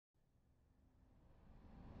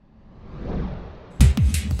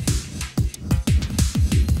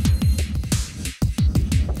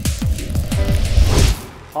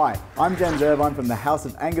Hi, I'm James Irvine from the House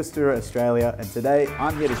of Angostura, Australia, and today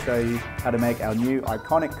I'm here to show you how to make our new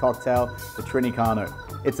iconic cocktail, the Trinicarno.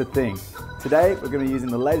 It's a thing. Today we're going to be using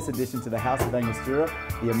the latest addition to the House of Angostura,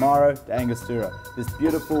 the Amaro di Angostura. This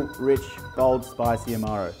beautiful, rich, bold, spicy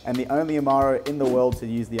Amaro, and the only Amaro in the world to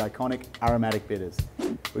use the iconic aromatic bitters.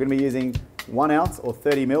 We're going to be using 1 ounce or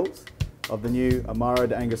 30 mils of the new Amaro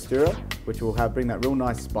di Angostura, which will bring that real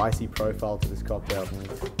nice spicy profile to this cocktail.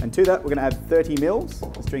 And to that, we're going to add 30 mils,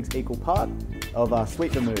 this drink's equal part, of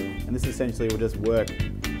Sweet Vermouth. And this essentially will just work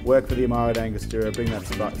for the Amaro di Angostura, bring that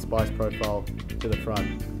spice profile to the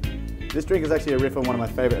front. This drink is actually a riff on one of my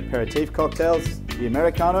favorite aperitif cocktails, the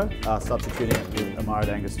Americano, substituting it with Amaro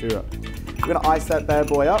di Angostura. We're going to ice that bad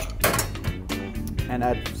boy up and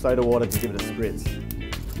add soda water to give it a spritz.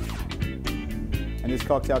 And this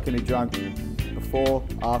cocktail can be drunk before,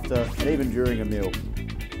 after, and even during a meal.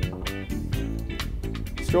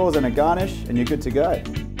 Straws and a garnish, and you're good to go.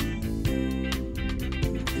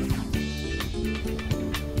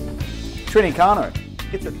 Trinicarno,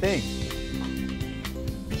 it's a thing.